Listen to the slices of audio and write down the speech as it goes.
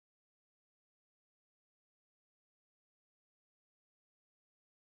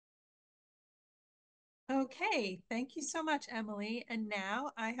Okay, thank you so much, Emily. And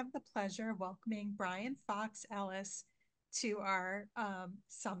now I have the pleasure of welcoming Brian Fox Ellis to our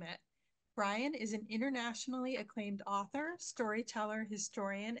summit. Brian is an internationally acclaimed author, storyteller,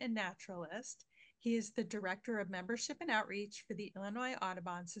 historian, and naturalist. He is the Director of Membership and Outreach for the Illinois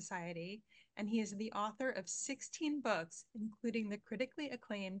Audubon Society, and he is the author of 16 books, including the critically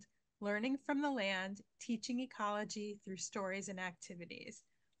acclaimed Learning from the Land, Teaching Ecology Through Stories and Activities.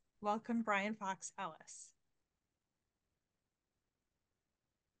 Welcome, Brian Fox Ellis.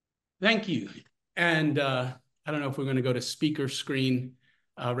 Thank you. And I don't know if we're going to go to speaker screen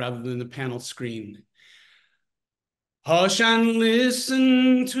rather than the panel screen. Hush and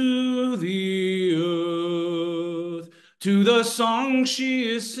listen to the earth, to the song she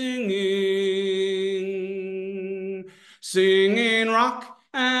is singing, singing rock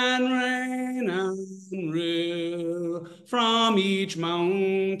and rain and rill from each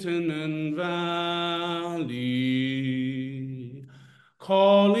mountain and valley,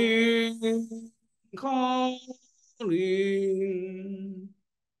 calling, calling.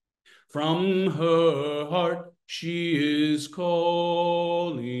 From her heart she is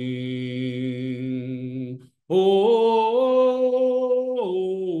calling. Oh,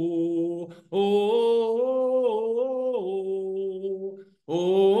 oh, oh,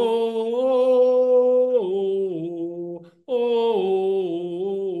 oh,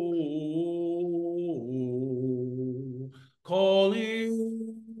 oh, calling,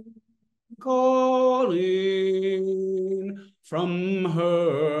 calling from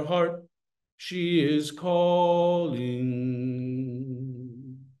her heart she is calling.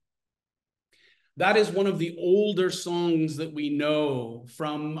 That is one of the older songs that we know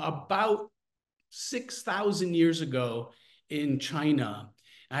from about 6,000 years ago in China.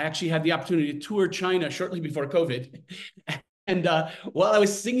 I actually had the opportunity to tour China shortly before COVID. And while I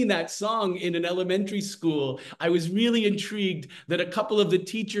was singing that song in an elementary school, I was really intrigued that a couple of the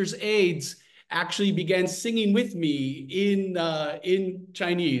teachers' aides actually began singing with me in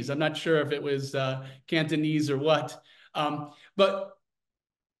Chinese. I'm not sure if it was Cantonese or what, but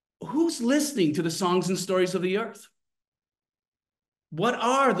who's listening to the songs and stories of the earth? What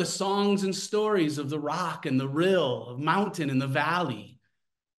are the songs and stories of the rock and the rill, of mountain and the valley?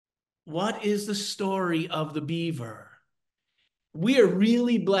 What is the story of the beaver? We are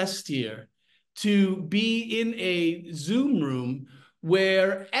really blessed here to be in a Zoom room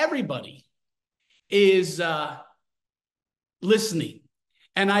where everybody is listening.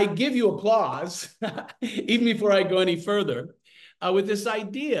 And I give you applause, even before I go any further, with this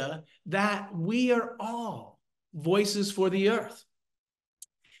idea that we are all voices for the earth.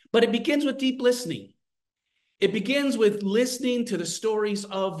 But it begins with deep listening. It begins with listening to the stories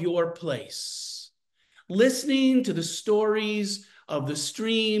of your place, listening to the stories of the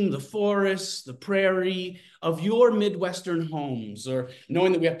stream, the forest, the prairie, of your Midwestern homes, or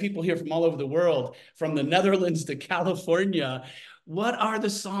knowing that we have people here from all over the world, from the Netherlands to California. What are the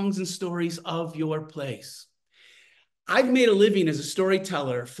songs and stories of your place? I've made a living as a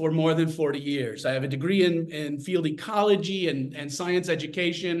storyteller for more than 40 years. I have a degree in field ecology and science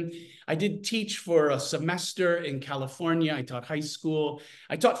education. I did teach for a semester in California. I taught high school.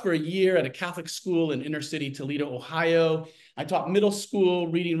 I taught for a year at a Catholic school in inner city Toledo, Ohio. I taught middle school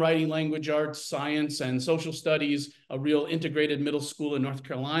reading, writing, language arts, science, and social studies, a real integrated middle school in North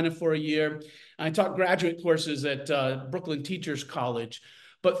Carolina for a year. I taught graduate courses at Brooklyn Teachers College.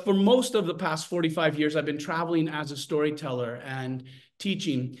 But for most of the past 45 years, I've been traveling as a storyteller and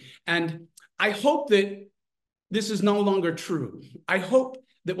teaching. And I hope that this is no longer true. I hope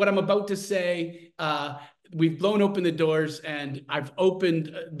that what I'm about to say, we've blown open the doors and I've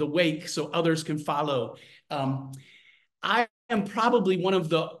opened the wake so others can follow. I am probably one of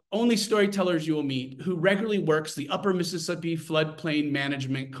the only storytellers you will meet who regularly works the Upper Mississippi Floodplain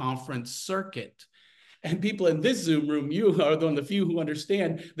Management Conference circuit. And people in this Zoom room, you are one of the few who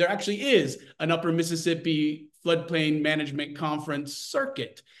understand there actually is an Upper Mississippi Floodplain Management Conference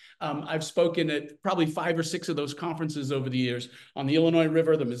circuit. I've spoken at probably 5 or 6 of those conferences over the years on the Illinois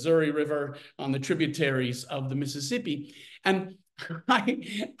River, the Missouri River, on the tributaries of the Mississippi. And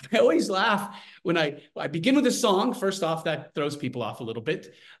I always laugh when I begin with a song. First off, that throws people off a little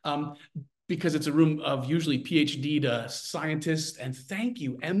bit. Because it's a room of usually PhD to scientists. And thank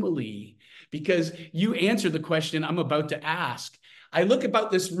you, Emily, because you answered the question I'm about to ask. I look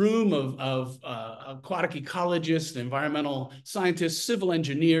about this room of aquatic ecologists, environmental scientists, civil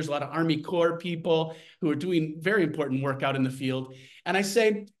engineers, a lot of Army Corps people who are doing very important work out in the field. And I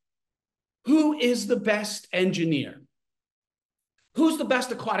say, who is the best engineer? Who's the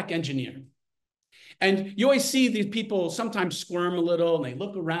best aquatic engineer? And you always see these people sometimes squirm a little and they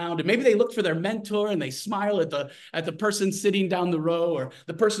look around and maybe they look for their mentor and they smile at the person sitting down the row or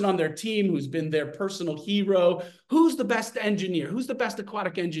the person on their team who's been their personal hero. Who's the best engineer? Who's the best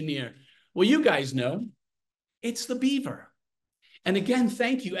aquatic engineer? Well, you guys know it's the beaver. And again,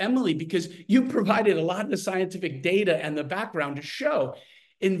 thank you, Emily, because you provided a lot of the scientific data and the background to show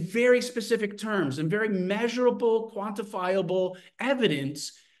in very specific terms and very measurable, quantifiable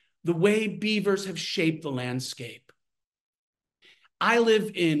evidence the way beavers have shaped the landscape. I live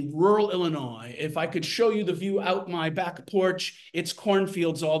in rural Illinois. If I could show you the view out my back porch, it's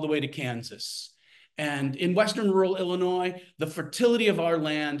cornfields all the way to Kansas. And in Western rural Illinois, the fertility of our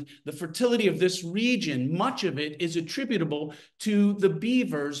land, the fertility of this region, much of it is attributable to the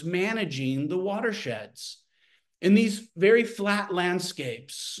beavers managing the watersheds. In these very flat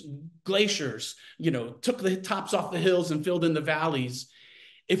landscapes, glaciers, took the tops off the hills and filled in the valleys.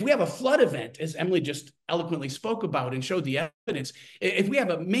 If we have a flood event, as Emily just eloquently spoke about and showed the evidence, if we have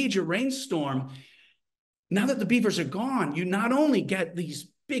a major rainstorm, now that the beavers are gone, you not only get these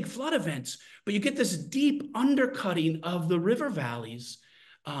big flood events, but you get this deep undercutting of the river valleys.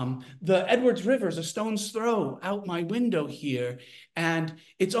 The Edwards River is a stone's throw out my window here, and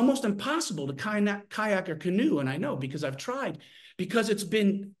it's almost impossible to kayak or canoe, and I know because I've tried, because it's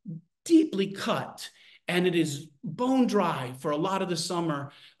been deeply cut, and it is bone dry for a lot of the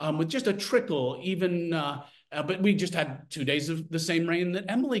summer with just a trickle, but we just had 2 days of the same rain that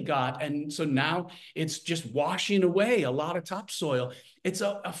Emily got. And so now it's just washing away a lot of topsoil. It's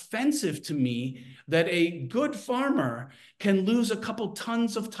offensive to me that a good farmer can lose a couple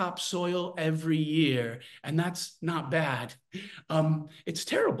tons of topsoil every year. And that's not bad. It's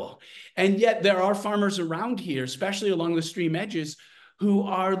terrible. And yet there are farmers around here, especially along the stream edges, who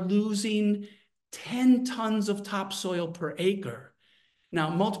are losing 10 tons of topsoil per acre. Now,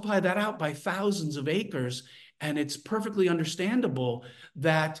 multiply that out by thousands of acres, and it's perfectly understandable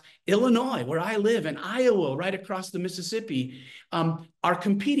that Illinois, where I live, and Iowa, right across the Mississippi, are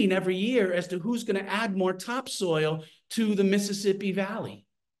competing every year as to who's going to add more topsoil to the Mississippi Valley.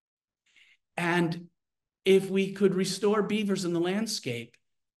 And if we could restore beavers in the landscape,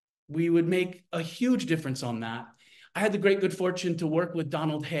 we would make a huge difference on that. I had the great good fortune to work with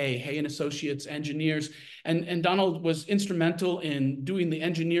Donald Hay and Associates engineers. And Donald was instrumental in doing the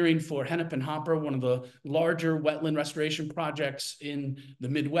engineering for Hennepin Hopper, one of the larger wetland restoration projects in the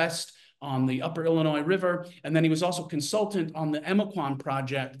Midwest on the upper Illinois River. And then he was also consultant on the Emaquan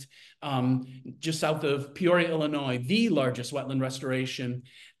project just south of Peoria, Illinois, the largest wetland restoration.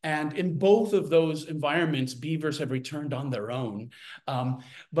 And in both of those environments, beavers have returned on their own.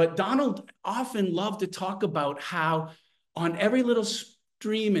 But Donald often loved to talk about how on every little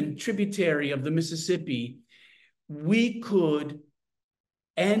stream and tributary of the Mississippi, we could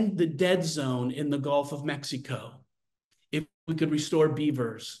end the dead zone in the Gulf of Mexico if we could restore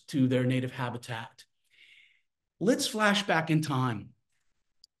beavers to their native habitat. Let's flash back in time.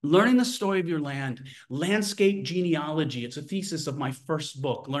 Learning the story of your land, landscape genealogy. It's a thesis of my first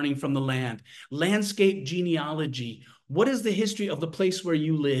book, Learning from the Land. Landscape genealogy. What is the history of the place where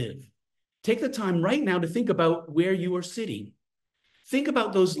you live? Take the time right now to think about where you are sitting. Think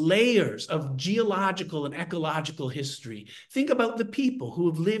about those layers of geological and ecological history. Think about the people who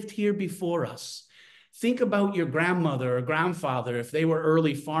have lived here before us. Think about your grandmother or grandfather, if they were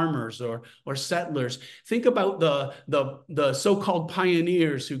early farmers or settlers. Think about the so-called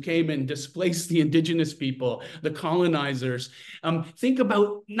pioneers who came and displaced the indigenous people, the colonizers. Think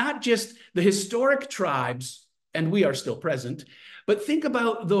about not just the historic tribes, and we are still present, but think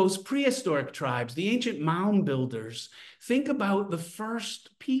about those prehistoric tribes, the ancient mound builders. Think about the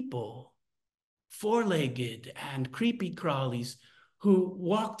first people, four-legged and creepy crawlies, who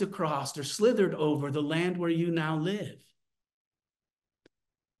walked across or slithered over the land where you now live.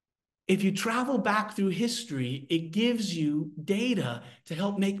 If you travel back through history, it gives you data to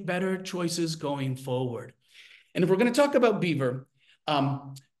help make better choices going forward. And if we're going to talk about beaver,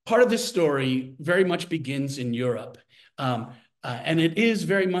 part of this story very much begins in Europe. And it is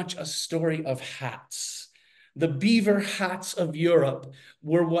very much a story of hats. The beaver hats of Europe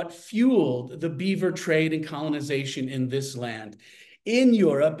were what fueled the beaver trade and colonization in this land. In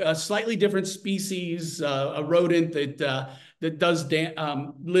Europe, a slightly different species, a rodent that does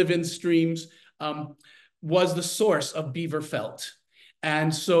live in streams, was the source of beaver felt.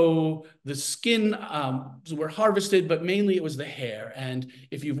 And so the skin were harvested, but mainly it was the hair. And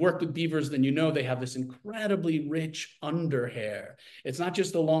if you've worked with beavers, then you know they have this incredibly rich under hair. It's not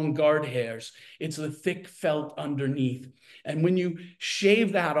just the long guard hairs, it's the thick felt underneath. And when you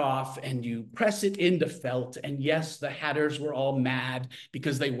shave that off and you press it into felt, and yes, the hatters were all mad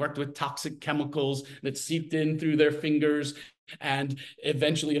because they worked with toxic chemicals that seeped in through their fingers and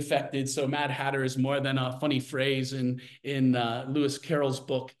eventually affected. So Mad Hatter is more than a funny phrase in Lewis Carroll's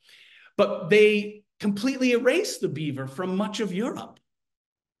book. But they completely erased the beaver from much of Europe.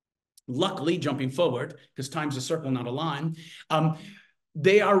 Luckily, jumping forward, because time's a circle, not a line,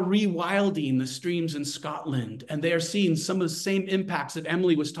 they are rewilding the streams in Scotland, and they are seeing some of the same impacts that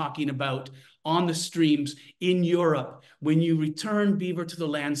Emily was talking about on the streams in Europe. When you return beaver to the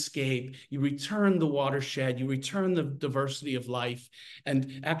landscape, you return the watershed, you return the diversity of life.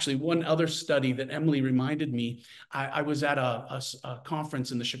 And actually, one other study that Emily reminded me, I was at a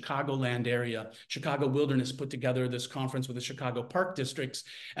conference in the Chicagoland area. Chicago Wilderness put together this conference with the Chicago Park Districts,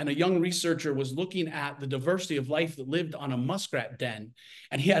 and a young researcher was looking at the diversity of life that lived on a muskrat den.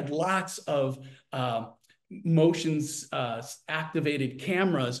 And he had lots of motions activated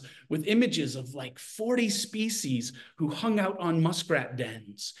cameras with images of like 40 species who hung out on muskrat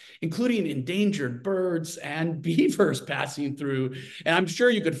dens, including endangered birds and beavers passing through. And I'm sure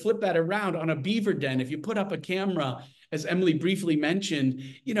you could flip that around on a beaver den if you put up a camera, as Emily briefly mentioned,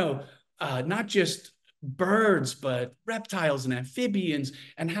 you know, not just birds, but reptiles and amphibians,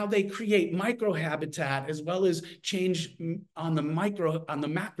 and how they create microhabitat as well as change on the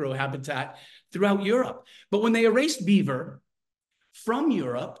macro habitat throughout Europe. But when they erased beaver from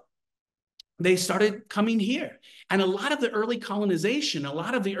Europe, they started coming here. And a lot of the early colonization, a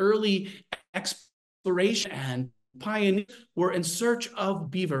lot of the early exploration and pioneers were in search of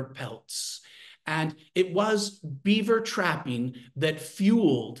beaver pelts. And it was beaver trapping that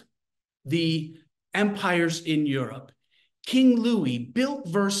fueled the empires in Europe. King Louis built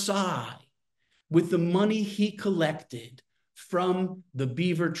Versailles with the money he collected from the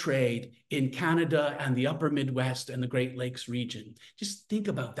beaver trade in Canada and the upper Midwest and the Great Lakes region. Just think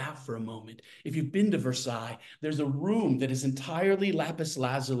about that for a moment. If you've been to Versailles, there's a room that is entirely lapis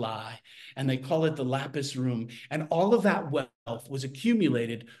lazuli, and they call it the lapis room. And all of that wealth was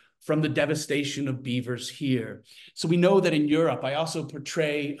accumulated from the devastation of beavers here. So we know that in Europe, I also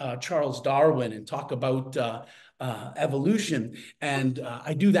portray Charles Darwin and talk about evolution. And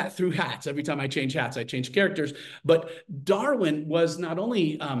I do that through hats. Every time I change hats, I change characters. But Darwin was not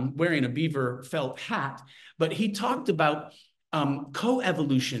only wearing a beaver felt hat, but he talked about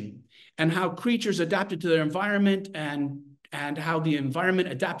coevolution and how creatures adapted to their environment and how the environment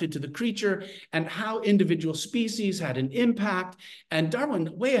adapted to the creature and how individual species had an impact. And Darwin,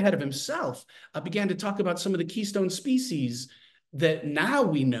 way ahead of himself, began to talk about some of the keystone species that now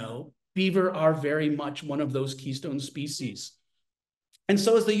we know beaver are very much one of those keystone species. And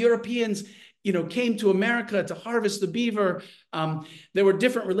so as the Europeans, came to America to harvest the beaver, there were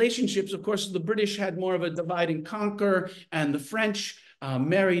different relationships. Of course, the British had more of a divide and conquer, and the French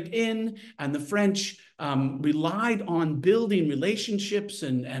married in, and the French relied on building relationships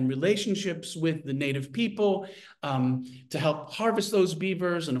and relationships with the native people to help harvest those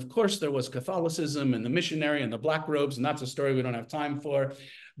beavers. And of course, there was Catholicism and the missionary and the black robes, and that's a story we don't have time for.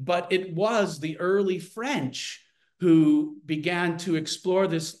 But it was the early French who began to explore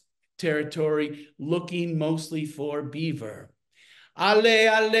this territory looking mostly for beaver. Allez,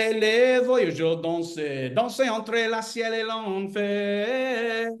 allez, les voyageurs, dansez, dansez entre la ciel et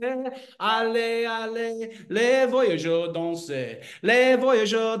l'enfer. Allez, allez, les voyageurs, dansez, les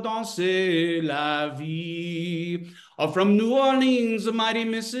voyageurs, dansez la vie. From New Orleans, the mighty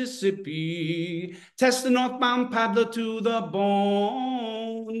Mississippi, test the northbound paddler to the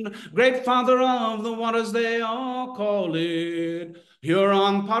bone. Great father of the waters, they all call it.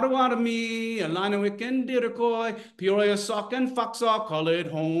 Huron, Potawatomi, Illinois, and Iroquois, Peoria, Sauk, and Fox all call it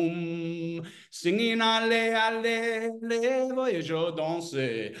home. Singing allez, allez, les voyageurs,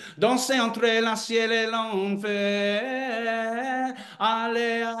 dansez, dansez entre la ciel et l'enfer.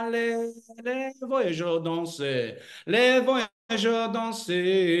 Allez, allez, les voyageurs, dansez, les voyageurs,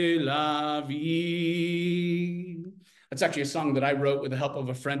 dansez la vie. That's actually a song that I wrote with the help of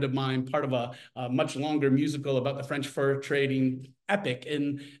a friend of mine, part of a much longer musical about the French fur trading epic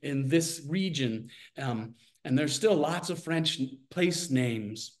in this region. And there's still lots of French place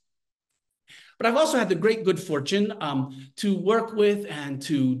names. But I've also had the great good fortune to work with and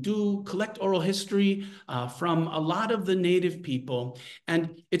to collect oral history from a lot of the native people.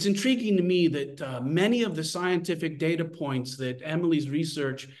 And it's intriguing to me that many of the scientific data points that Emily's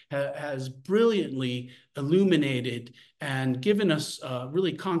research has brilliantly illuminated and given us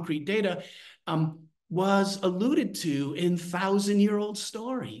really concrete data was alluded to in thousand-year-old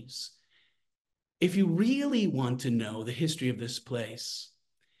stories. If you really want to know the history of this place,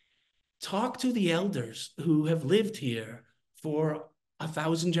 talk to the elders who have lived here for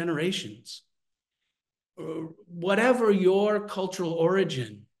 1,000 generations. Whatever your cultural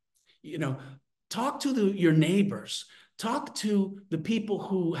origin, talk to your neighbors, talk to the people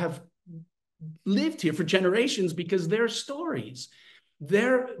who have lived here for generations, because their stories,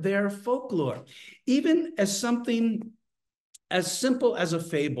 their folklore, even as something as simple as a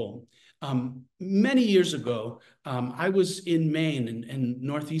fable. Many years ago, I was in Maine in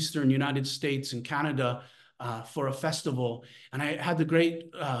northeastern United States and Canada for a festival, and I had the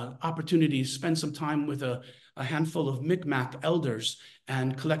great opportunity to spend some time with a handful of Mi'kmaq elders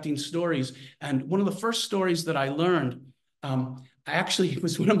and collecting stories. And one of the first stories that I learned, it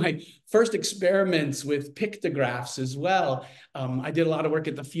was one of my first experiments with pictographs as well. I did a lot of work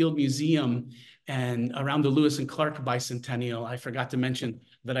at the Field Museum and around the Lewis and Clark bicentennial. I forgot to mention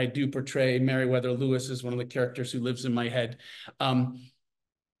that I do portray Meriwether Lewis as one of the characters who lives in my head.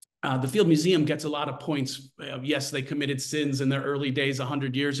 The Field Museum gets a lot of points. Yes, they committed sins in their early days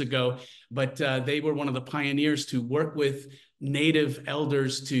 100 years ago, but they were one of the pioneers to work with Native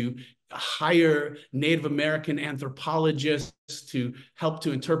elders, to hire Native American anthropologists to help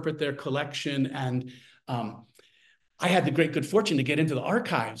to interpret their collection. And I had the great good fortune to get into the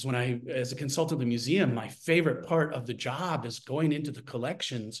archives as a consultant of the museum. My favorite part of the job is going into the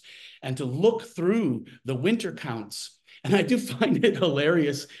collections and to look through the winter counts. And I do find it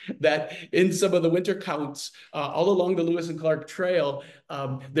hilarious that in some of the winter counts all along the Lewis and Clark Trail,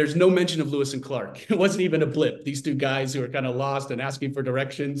 there's no mention of Lewis and Clark. It wasn't even a blip, these two guys who are kind of lost and asking for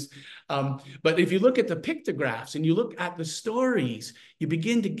directions. But if you look at the pictographs and you look at the stories, you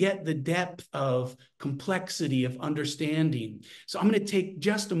begin to get the depth of complexity of understanding. So I'm going to take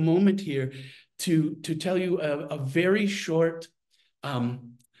just a moment here to tell you a very short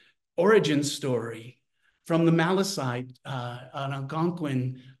origin story from the Malisite, an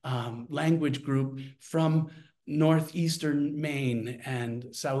Algonquin language group from northeastern Maine and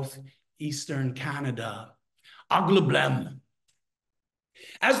southeastern Canada. Aglablem.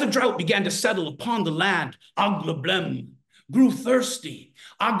 As the drought began to settle upon the land, Aglablem grew thirsty.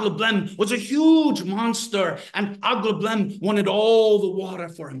 Aglablem was a huge monster, and Aglablem wanted all the water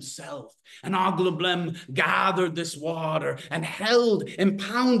for himself. And Aglablem gathered this water and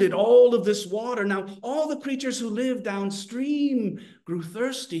impounded all of this water. Now, all the creatures who lived downstream grew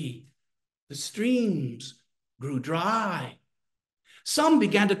thirsty. The streams grew dry. Some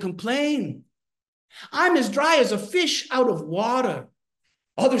began to complain. I'm as dry as a fish out of water.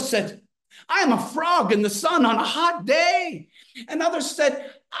 Others said, I am a frog in the sun on a hot day. And others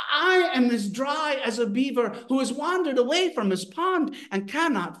said, I am as dry as a beaver who has wandered away from his pond and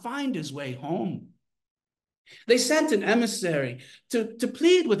cannot find his way home. They sent an emissary to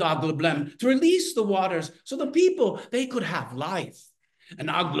plead with Aglablem to release the waters so the people, they could have life. And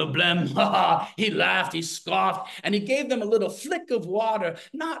Aglablem, he laughed, he scoffed, and he gave them a little flick of water,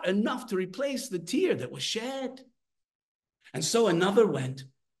 not enough to replace the tear that was shed. And so another went.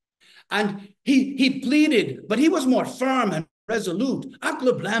 And he pleaded, but he was more firm and resolute.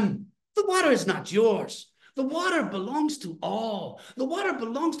 Aglablem, the water is not yours. The water belongs to all. The water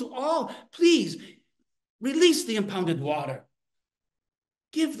belongs to all. Please, release the impounded water.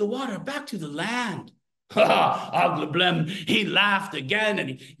 Give the water back to the land. Aglablem, he laughed again, and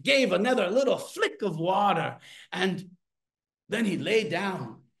he gave another little flick of water. And then he lay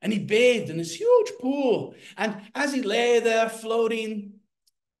down, and he bathed in this huge pool. And as he lay there floating,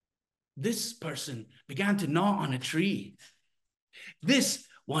 this person began to gnaw on a tree. This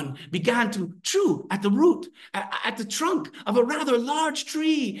one began to chew at the root, at the trunk of a rather large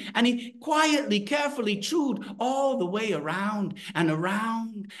tree, and he quietly, carefully chewed all the way around and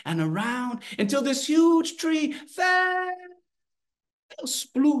around and around until this huge tree fell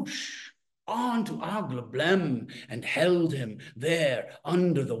sploosh onto Aglablem and held him there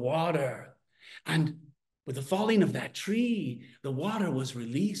under the water. And with the falling of that tree, the water was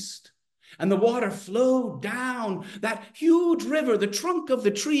released. And the water flowed down that huge river. The trunk of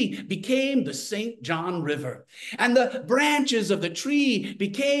the tree became the St. John River. And the branches of the tree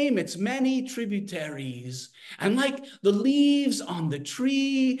became its many tributaries. And like the leaves on the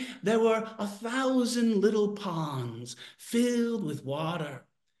tree, there were 1,000 little ponds filled with water.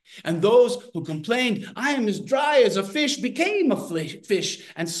 And those who complained, I am as dry as a fish, became a fish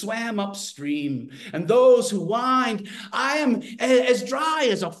and swam upstream. And those who whined, I am as dry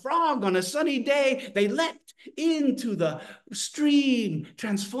as a frog on a sunny day, they leapt into the stream,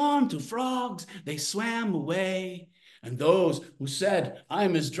 transformed to frogs, they swam away. And those who said, I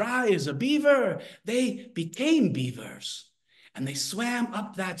am as dry as a beaver, they became beavers. And they swam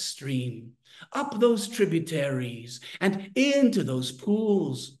up that stream, up those tributaries, and into those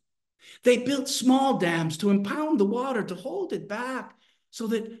pools. They built small dams to impound the water, to hold it back, so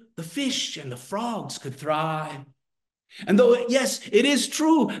that the fish and the frogs could thrive. And though, yes, it is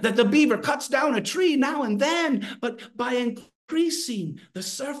true that the beaver cuts down a tree now and then, but by increasing the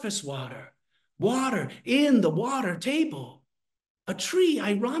surface water, water in the water table, a tree,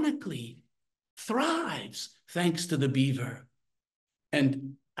 ironically, thrives thanks to the beaver.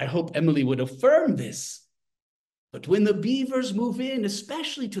 And I hope Emily would affirm this. But when the beavers move in,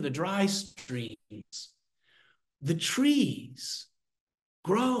 especially to the dry streams, the trees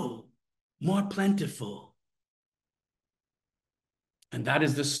grow more plentiful. And that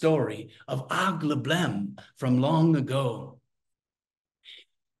is the story of Aglablem from long ago.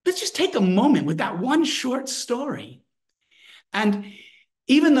 Let's just take a moment with that one short story. And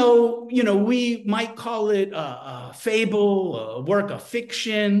even though, we might call it a fable, a work of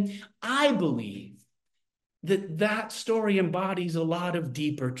fiction, I believe that story embodies a lot of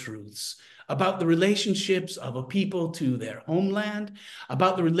deeper truths about the relationships of a people to their homeland,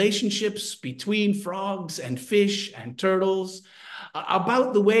 about the relationships between frogs and fish and turtles,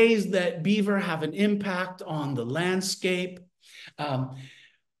 about the ways that beaver have an impact on the landscape.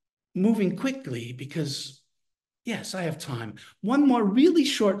 Moving quickly because yes, I have time. One more really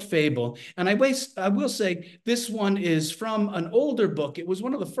short fable, and I will say this one is from an older book. It was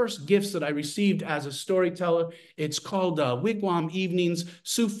one of the first gifts that I received as a storyteller. It's called Wigwam Evenings,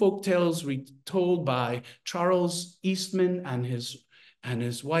 Sioux Folk Tales Retold by Charles Eastman and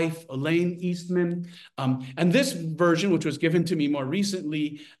his wife, Elaine Eastman. And this version, which was given to me more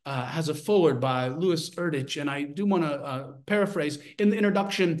recently, has a foreword by Louis Erdich. And I do want to paraphrase. In the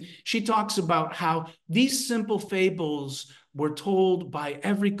introduction, she talks about how these simple fables were told by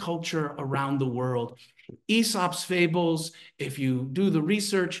every culture around the world. Aesop's fables, if you do the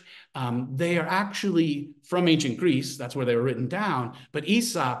research, they are actually from ancient Greece. That's where they were written down. But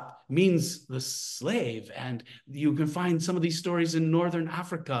Aesop means the slave. And you can find some of these stories in Northern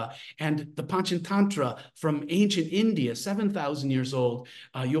Africa and the Panchatantra from ancient India, 7,000 years old.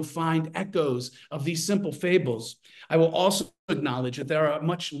 You'll find echoes of these simple fables. I will also acknowledge that there are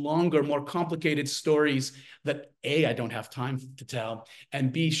much longer, more complicated stories that A, I don't have time to tell,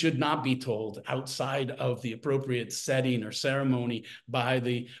 and B, should not be told outside of the appropriate setting or ceremony by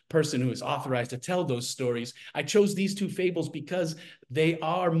the person who is authorized to tell those stories. I chose these two fables because they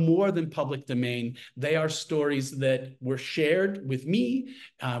are more than public domain. They are stories that were shared with me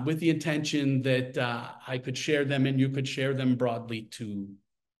with the intention that I could share them and you could share them broadly too.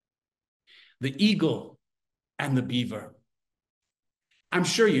 The eagle and the beaver. I'm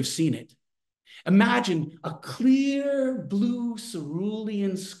sure you've seen it. Imagine a clear blue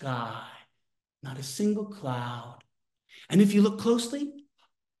cerulean sky, not a single cloud. And if you look closely,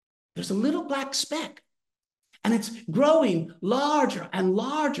 there's a little black speck. And it's growing larger and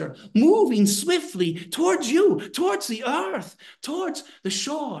larger, moving swiftly towards you, towards the earth, towards the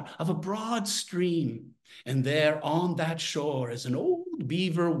shore of a broad stream. And there on that shore is an old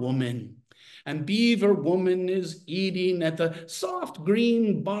beaver woman. And Beaver Woman is eating at the soft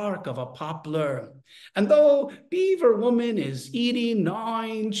green bark of a poplar. And though Beaver Woman is eating,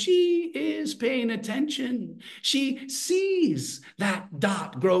 gnawing, she is paying attention. She sees that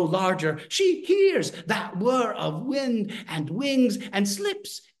dot grow larger. She hears that whir of wind and wings and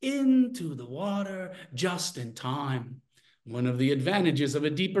slips into the water just in time. One of the advantages of a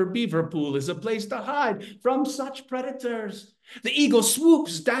deeper beaver pool is a place to hide from such predators. The eagle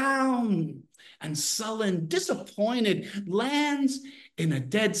swoops down and sullen, disappointed, lands in a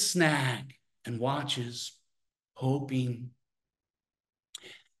dead snag and watches, hoping.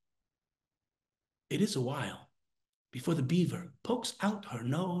 It is a while before the beaver pokes out her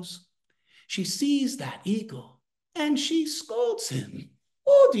nose. She sees that eagle and she scolds him.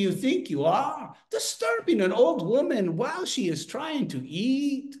 Who do you think you are, disturbing an old woman while she is trying to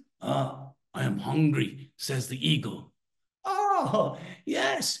eat? I am hungry, says the eagle. Oh,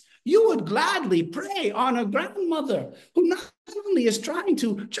 yes, you would gladly prey on a grandmother who not only is trying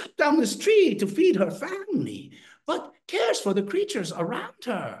to chop down this tree to feed her family, but cares for the creatures around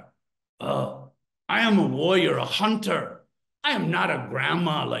her. Oh, I am a warrior, a hunter. I am not a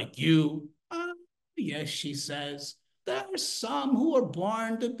grandma like you. Yes, she says. There are some who are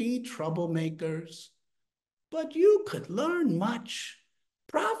born to be troublemakers, but you could learn much.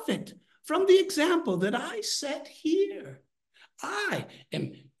 Profit from the example that I set here. I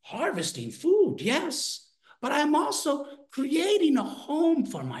am harvesting food, yes, but I'm also creating a home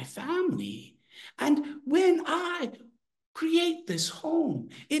for my family. And when I create this home,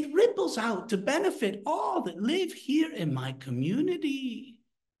 it ripples out to benefit all that live here in my community.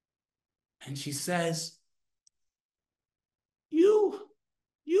 And she says, you,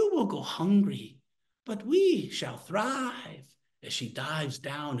 you will go hungry, but we shall thrive, as she dives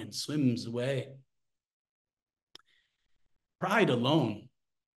down and swims away. Pride alone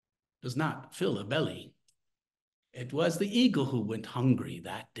does not fill a belly. It was the eagle who went hungry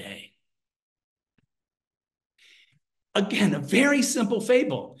that day. Again, a very simple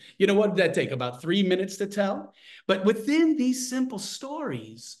fable. You know, what did that take? About 3 minutes to tell? But within these simple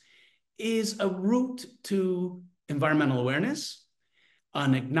stories is a route to environmental awareness,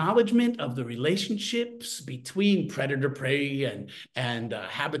 an acknowledgement of the relationships between predator-prey and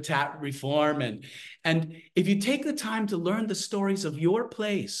habitat reform. And if you take the time to learn the stories of your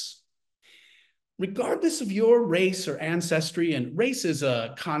place, regardless of your race or ancestry, and race is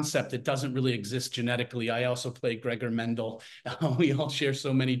a concept that doesn't really exist genetically. I also play Gregor Mendel. We all share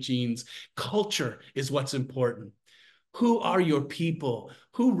so many genes. Culture is what's important. Who are your people?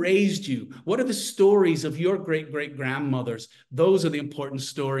 Who raised you? What are the stories of your great-great-grandmothers? Those are the important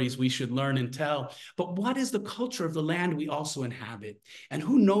stories we should learn and tell. But what is the culture of the land we also inhabit? And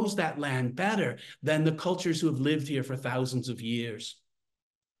who knows that land better than the cultures who have lived here for thousands of years?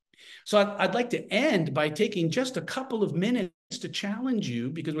 So I'd like to end by taking just a couple of minutes to challenge you,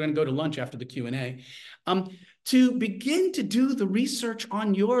 because we're going to go to lunch after the Q&A, to begin to do the research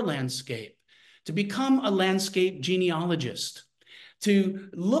on your landscape, to become a landscape genealogist, to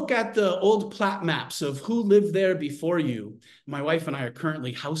look at the old plat maps of who lived there before you. My wife and I are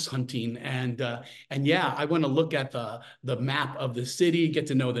currently house hunting, and yeah, I want to look at the map of the city, get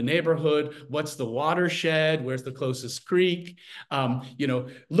to know the neighborhood, what's the watershed, where's the closest creek,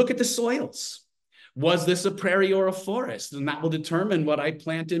 look at the soils. Was this a prairie or a forest? And that will determine what I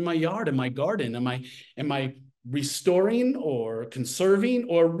plant in my yard, in my garden. Am I restoring or conserving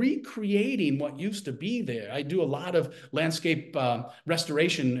or recreating what used to be there? I do a lot of landscape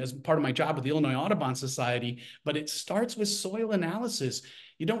restoration as part of my job with the Illinois Audubon Society, but it starts with soil analysis.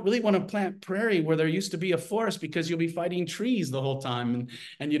 You don't really want to plant prairie where there used to be a forest, because you'll be fighting trees the whole time.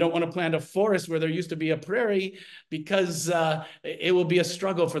 And you don't want to plant a forest where there used to be a prairie, because it will be a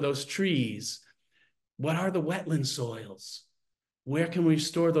struggle for those trees. What are the wetland soils? Where can we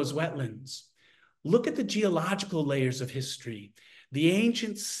restore those wetlands? Look at the geological layers of history, the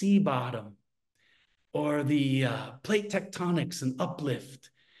ancient sea bottom, or the plate tectonics and uplift.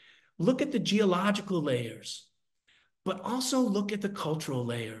 Look at the geological layers, but also look at the cultural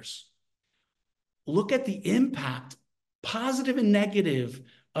layers. Look at the impact, positive and negative,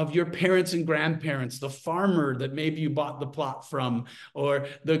 of your parents and grandparents, the farmer that maybe you bought the plot from, or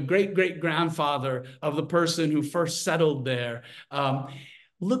the great-great-grandfather of the person who first settled there.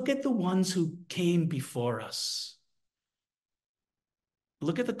 Look at the ones who came before us.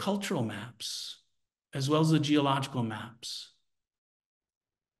 Look at the cultural maps, as well as the geological maps.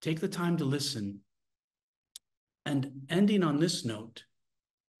 Take the time to listen. And ending on this note,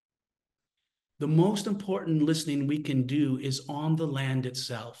 the most important listening we can do is on the land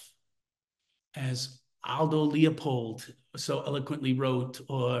itself. As Aldo Leopold so eloquently wrote,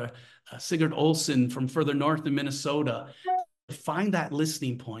 or Sigurd Olson from further north in Minnesota, find that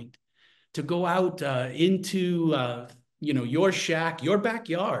listening point, to go out into your shack, your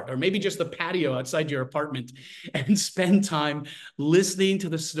backyard, or maybe just the patio outside your apartment, and spend time listening to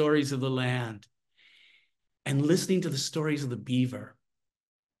the stories of the land and listening to the stories of the beaver.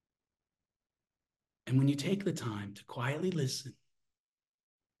 And when you take the time to quietly listen,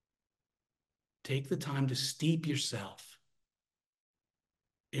 take the time to steep yourself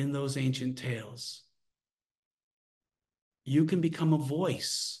in those ancient tales, you can become a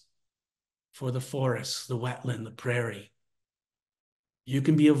voice for the forest, the wetland, the prairie. You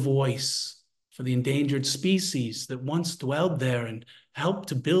can be a voice for the endangered species that once dwelled there and helped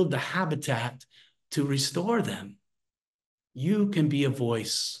to build the habitat to restore them. You can be a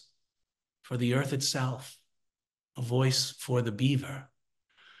voice for the earth itself, a voice for the beaver.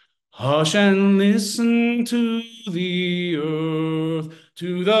 Hush and listen to the earth,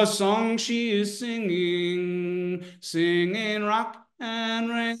 to the song she is singing, singing rock and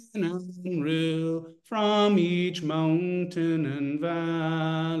rain and rill from each mountain and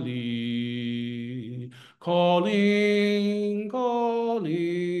valley, calling,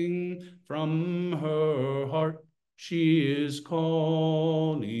 calling from her heart she is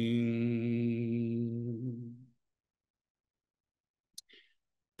calling.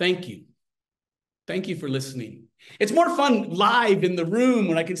 Thank you. Thank you for listening. It's more fun live in the room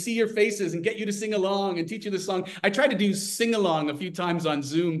when I can see your faces and get you to sing along and teach you the song. I tried to do sing along a few times on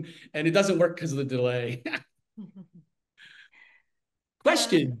Zoom, and it doesn't work because of the delay. Um,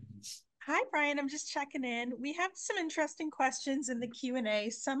 Questions? Hi, Brian. I'm just checking in. We have some interesting questions in the Q&A,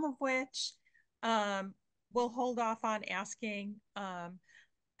 some of which um, we'll hold off on asking. I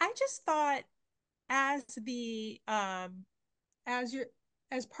just thought as the as your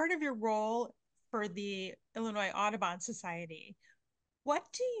as part of your role for the Illinois Audubon Society, what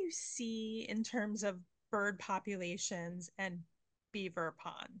do you see in terms of bird populations and beaver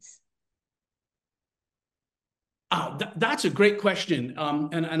ponds? That's a great question.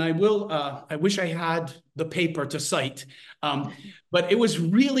 And I will, I wish I had the paper to cite, but it was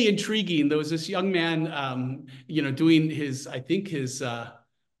really intriguing. There was this young man, doing his, I think his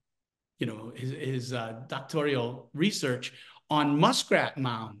doctoral research on muskrat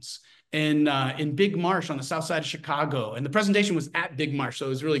mounds in Big Marsh on the south side of Chicago. And the presentation was at Big Marsh, so it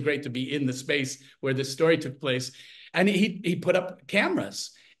was really great to be in the space where this story took place. And he put up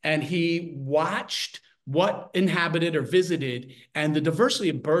cameras and he watched what inhabited or visited, and the diversity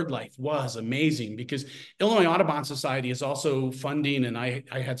of bird life was amazing because Illinois Audubon Society is also funding, and I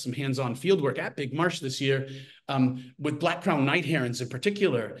had some hands-on field work at Big Marsh this year with black-crowned night herons in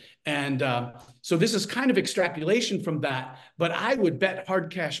particular. And so this is kind of extrapolation from that, but I would bet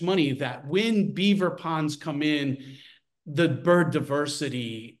hard cash money that when beaver ponds come in, the bird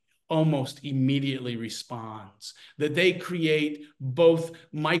diversity almost immediately responds, that they create both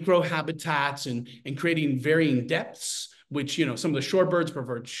microhabitats and creating varying depths, which, some of the shorebirds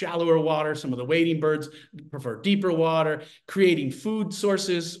prefer shallower water, some of the wading birds prefer deeper water, creating food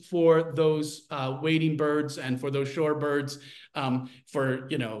sources for those wading birds and for those shorebirds, for,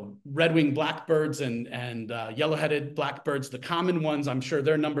 red-winged blackbirds and yellow-headed blackbirds, the common ones, I'm sure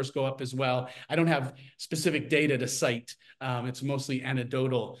their numbers go up as well. I don't have specific data to cite. It's mostly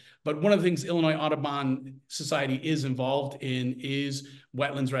anecdotal. But one of the things Illinois Audubon Society is involved in is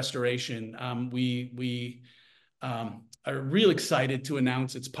wetlands restoration. We are real excited to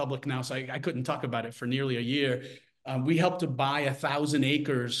announce it's public now, so I couldn't talk about it for nearly a year. We helped to buy 1,000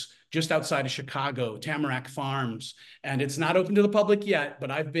 acres just outside of Chicago, Tamarack Farms, and it's not open to the public yet,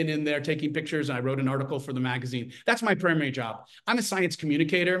 but I've been in there taking pictures and I wrote an article for the magazine. That's my primary job. I'm a science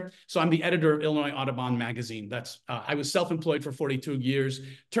communicator, so I'm the editor of Illinois Audubon magazine. I was self-employed for 42 years,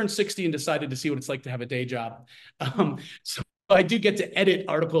 turned 60 and decided to see what it's like to have a day job. So I do get to edit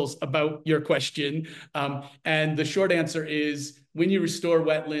articles about your question. And the short answer is when you restore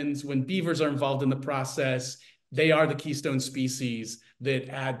wetlands, when beavers are involved in the process, they are the keystone species that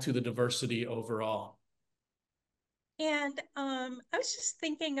add to the diversity overall. And I was just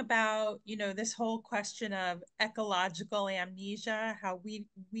thinking about, this whole question of ecological amnesia, how we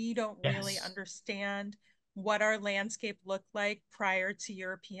don't really Yes. understand what our landscape looked like prior to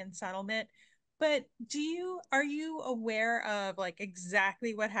European settlement. But are you aware of like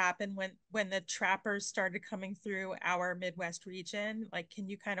exactly what happened when the trappers started coming through our Midwest region? Like, can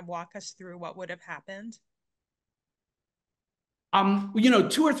you kind of walk us through what would have happened? 2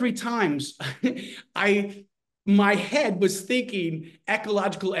 or 3 times, my head was thinking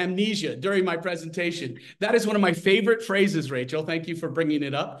ecological amnesia during my presentation. That is one of my favorite phrases, Rachel. Thank you for bringing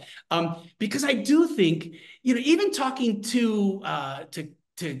it up. Because I do think, even talking to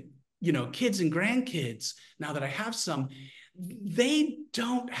kids and grandkids, now that I have some, they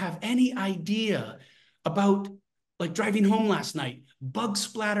don't have any idea about, like, driving home last night, bug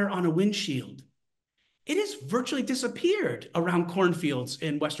splatter on a windshield. It has virtually disappeared around cornfields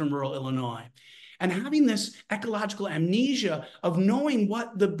in western rural Illinois. And having this ecological amnesia of knowing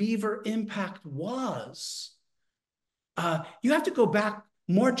what the beaver impact was, you have to go back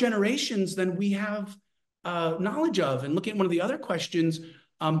more generations than we have knowledge of. And looking at one of the other questions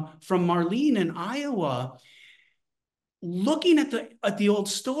from Marlene in Iowa, looking at the old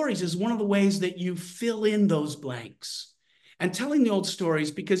stories is one of the ways that you fill in those blanks. And telling the old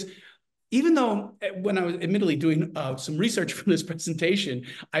stories, because even though when I was admittedly doing some research for this presentation,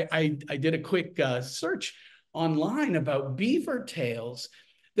 I did a quick search online about beaver tales.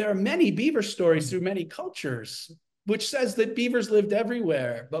 There are many beaver stories through many cultures, which says that beavers lived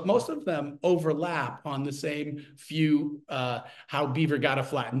everywhere, but most of them overlap on the same few, how beaver got a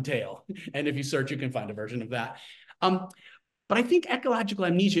flattened tail. And if you search, you can find a version of that. But I think ecological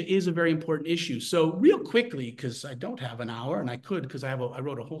amnesia is a very important issue. So real quickly, because I don't have an hour, and I could because I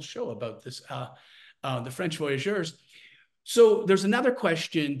wrote a whole show about this, the French voyageurs. So there's another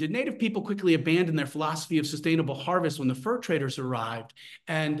question. Did Native people quickly abandon their philosophy of sustainable harvest when the fur traders arrived?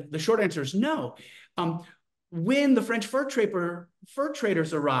 And the short answer is no. When the French fur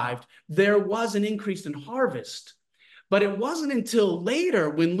traders arrived, there was an increase in harvest. But it wasn't until later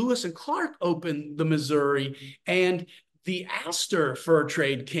when Lewis and Clark opened the Missouri and the Astor fur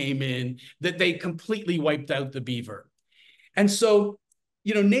trade came in that they completely wiped out the beaver. And so,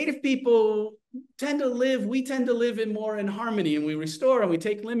 Native people we tend to live in more in harmony, and we restore and we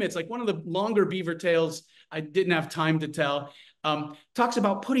take limits. Like one of the longer beaver tales I didn't have time to tell talks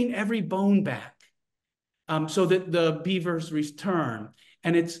about putting every bone back so that the beavers return.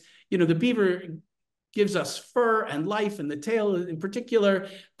 And it's, the beaver gives us fur and life, and the tail in particular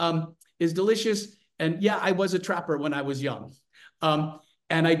is delicious. And yeah, I was a trapper when I was young.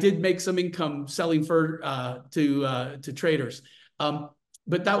 And I did make some income selling fur to traders.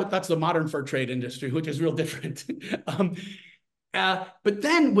 But that's the modern fur trade industry, which is real different. But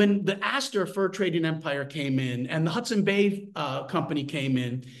then when the Astor fur trading empire came in and the Hudson Bay Company came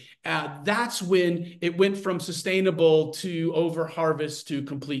in, that's when it went from sustainable to over harvest to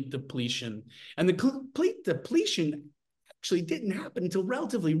complete depletion. And the complete depletion actually didn't happen until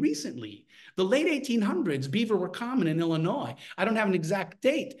relatively recently. The late 1800s, beaver were common in Illinois. I don't have an exact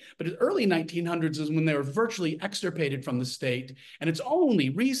date, but the early 1900s is when they were virtually extirpated from the state. And it's only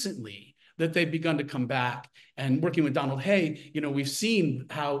recently that they've begun to come back. And working with Donald Hay, we've seen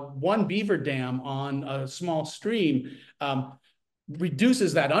how one beaver dam on a small stream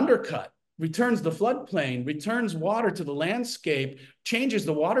reduces that undercut, returns the floodplain, returns water to the landscape, changes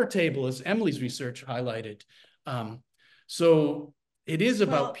the water table, as Emily's research highlighted. So it is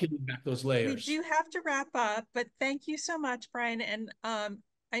about peeling back those layers. We do have to wrap up, but thank you so much, Brian. And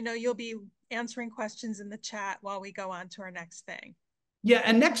I know you'll be answering questions in the chat while we go on to our next thing. Yeah,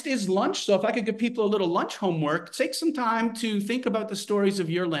 and next is lunch. So if I could give people a little lunch homework, take some time to think about the stories of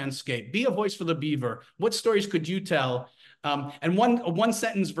your landscape. Be a voice for the beaver. What stories could you tell? And one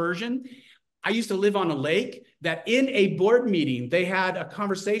sentence version. I used to live on a lake that in a board meeting, they had a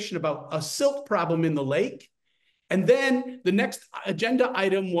conversation about a silt problem in the lake. And then the next agenda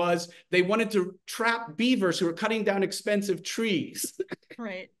item was they wanted to trap beavers who were cutting down expensive trees.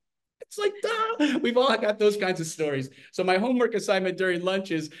 Right. It's like, duh. We've all got those kinds of stories. So my homework assignment during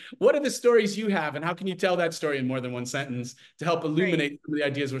lunch is, what are the stories you have and how can you tell that story in more than one sentence to help illuminate some of the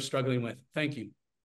ideas we're struggling with? Thank you.